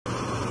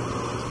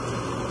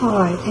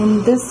Alright,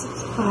 in this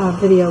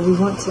video we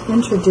want to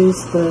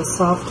introduce the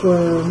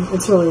software.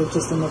 It's really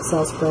just an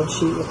Excel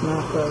spreadsheet with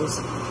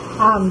macros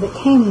that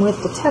came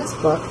with the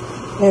textbook.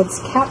 It's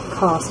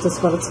CAPCOST is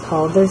what it's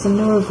called. There's a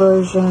newer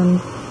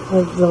version.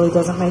 It really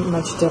doesn't make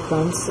much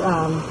difference.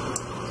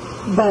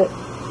 But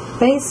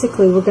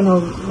basically we're going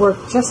to work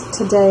just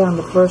today on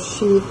the first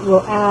sheet.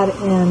 We'll add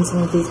in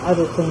some of these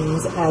other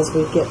things as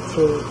we get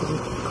through the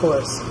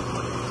course.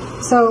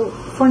 So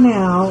for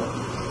now,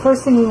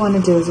 first thing we want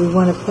to do is we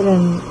want to put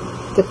in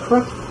the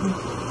correct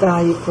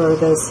value for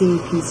the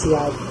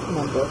CAPCOST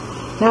number.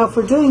 Now, if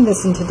we're doing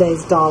this in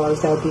today's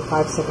dollars, that would be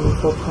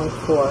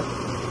 574.4.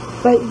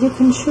 But you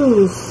can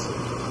choose,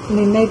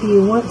 maybe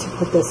you want to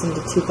put this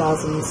into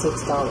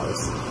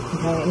 $2006,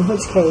 okay, in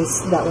which case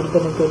that would have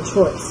been a good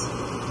choice.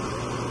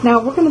 Now,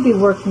 we're going to be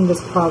working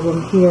this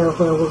problem here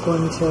where we're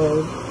going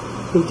to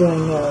be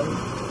doing a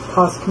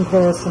cost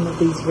comparison of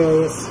these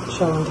various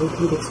shell and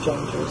repeat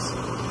exchangers.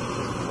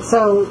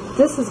 So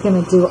this is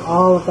going to do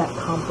all of that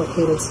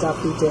complicated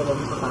stuff we did in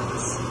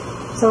class.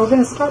 So we're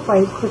going to start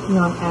by clicking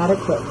on Add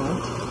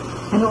Equipment,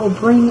 and it will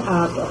bring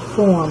up a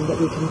form that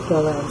we can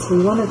fill in. So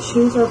we want to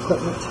choose our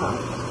equipment type.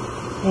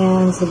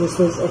 And so this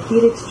was a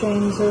heat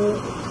exchanger.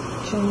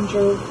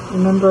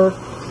 Remember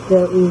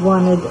that we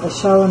wanted a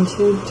shell and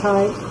tube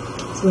type,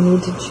 so we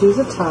need to choose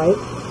a type.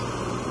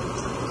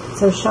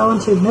 So shell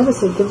and tube,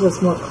 notice it gives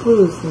us more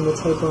clues than the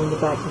table in the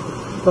back of the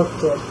book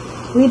did.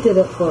 We did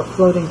it for a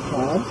floating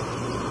head.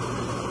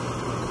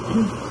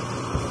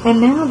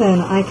 And now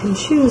then, I can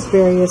choose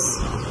various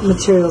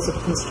materials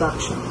of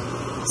construction.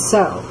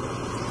 So,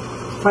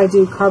 if I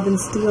do carbon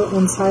steel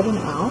inside and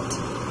out,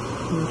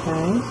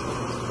 okay,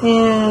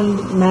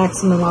 and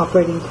maximum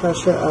operating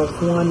pressure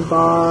of 1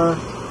 bar,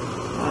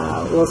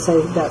 we'll say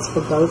that's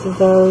for both of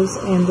those,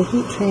 and the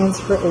heat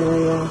transfer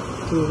area,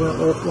 we went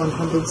with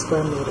 100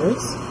 square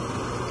meters,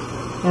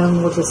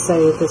 and we'll just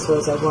say that this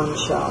was a 1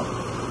 shell.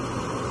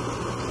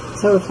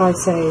 So if I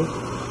say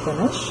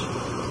finish,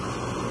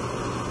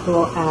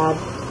 we'll add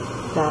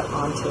that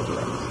onto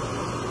here.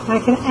 I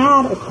can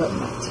add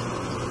equipment.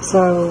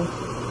 So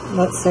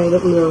let's say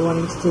that we were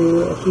wanting to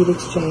do a heat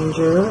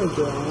exchanger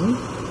again,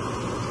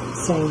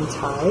 same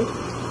type.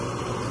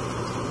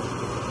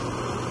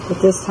 But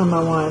this time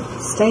I want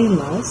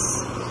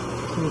stainless,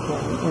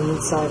 okay,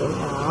 inside and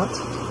out.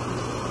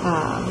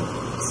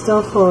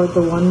 Still for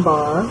the 1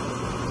 bar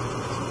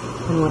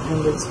and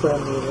 100 square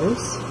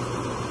meters.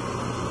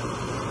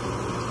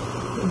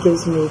 It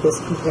gives me this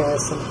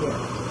comparison here.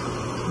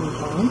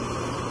 Okay,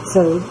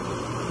 so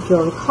if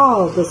you'll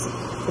recall, this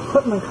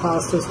equipment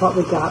cost is what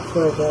we got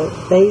for the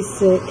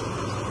basic,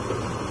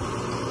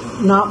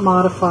 not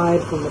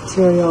modified for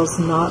materials,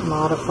 not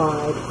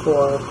modified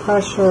for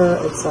pressure,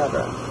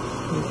 etc.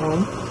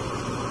 Okay,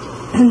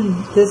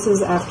 this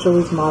is after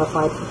we've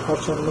modified for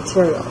pressure and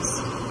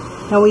materials.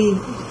 Now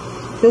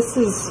this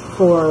is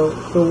for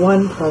the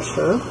 1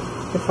 pressure.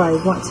 If I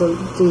want to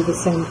do the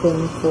same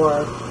thing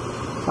for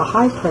the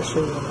high pressure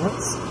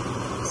units,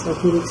 so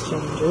heat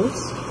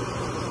exchangers,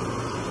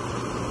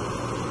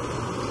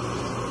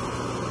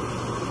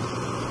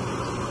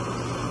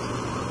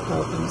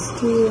 carbon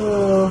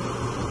steel,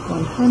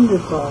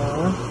 100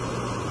 bar,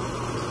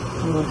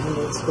 and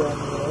 100 square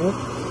meter.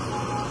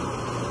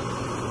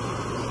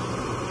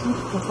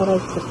 Oh, I thought I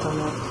clicked on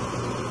that.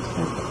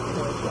 Okay,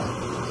 there we go.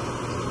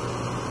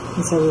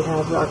 And so we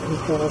have our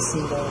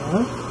comparison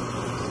there.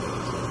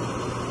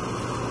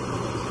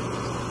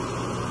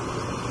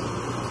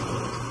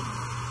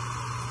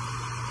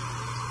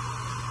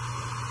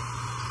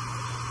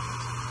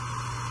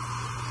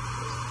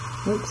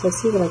 Oops, I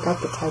see that I got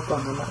the typo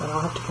on that one.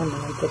 I'll have to come in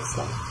and fix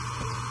that.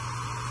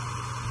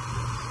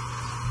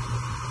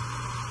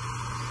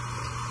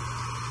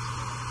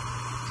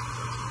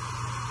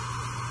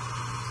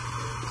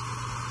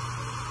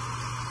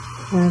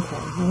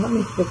 Okay, now let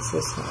me fix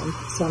this one.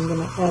 So I'm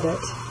going to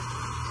edit.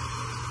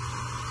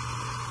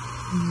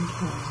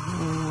 Okay,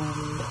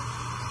 and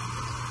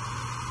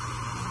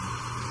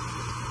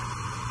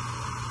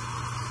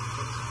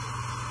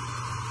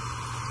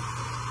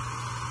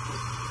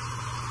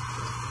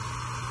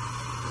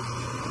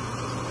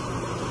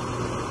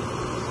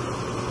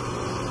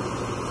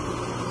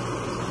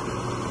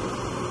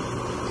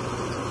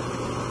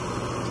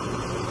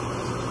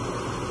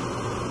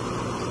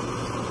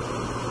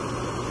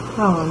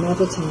oh, I'm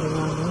editing the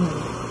wrong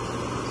one.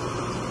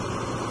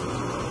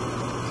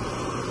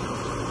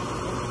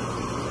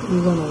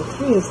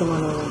 E103 is the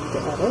one I wanted to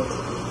edit.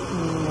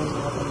 And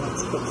now then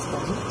let's fix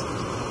that.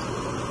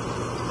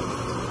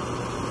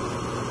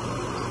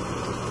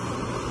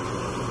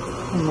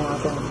 And now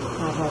then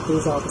I have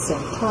these all the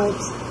same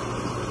types.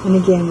 And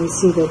again, we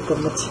see that the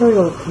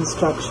material of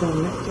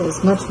construction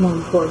is much more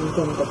important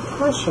than the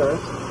pressure,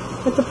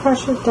 but the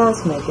pressure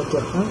does make a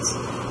difference.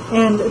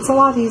 And it's a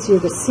lot easier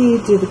to see,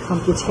 do the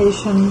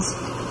computations.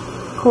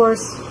 Of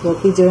course, we'll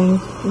be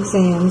doing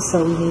exams,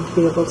 so we need to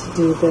be able to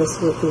do this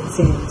with the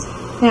exams.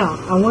 Now,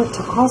 I want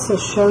to also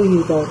show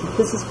you, though, that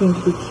this is going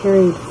to be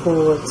carried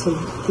forward. So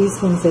these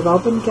things, they've all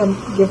been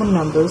given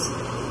numbers.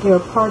 They are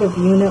part of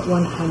Unit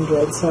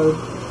 100. So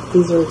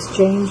These are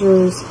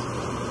exchangers,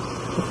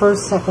 the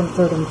first, second,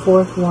 third, and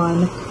fourth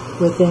one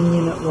within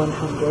Unit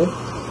 100.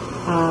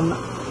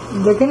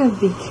 They're going to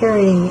be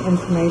carrying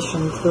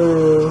information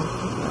through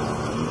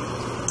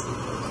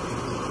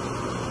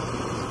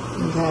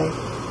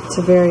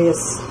to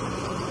various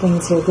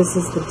things here. This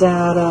is the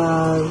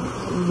data.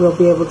 We'll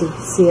be able to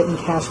see it in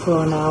cash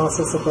flow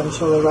analysis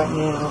eventually. Right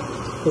now,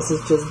 this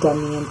is just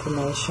dummy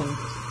information.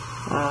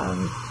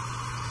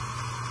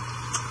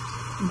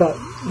 But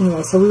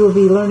anyway, so we will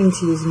be learning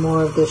to use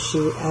more of this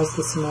sheet as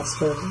the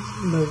semester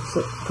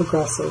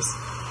progresses.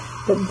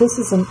 But this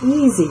is an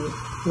easy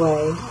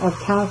way of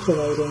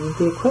calculating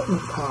the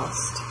equipment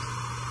cost.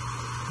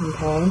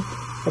 Okay,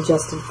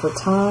 adjusted for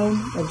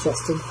time,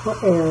 adjusted for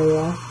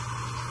area,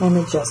 and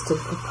adjusted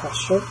for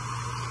pressure.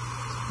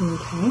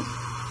 Okay,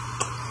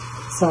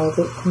 so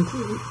that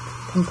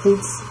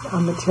completes our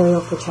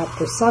material for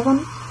Chapter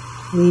 7.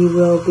 We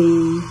will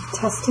be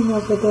testing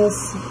over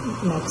this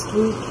next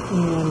week,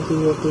 and we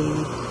will be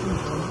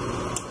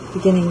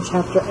beginning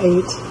Chapter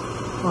 8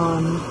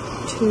 on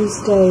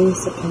Tuesday,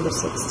 September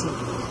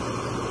 16th.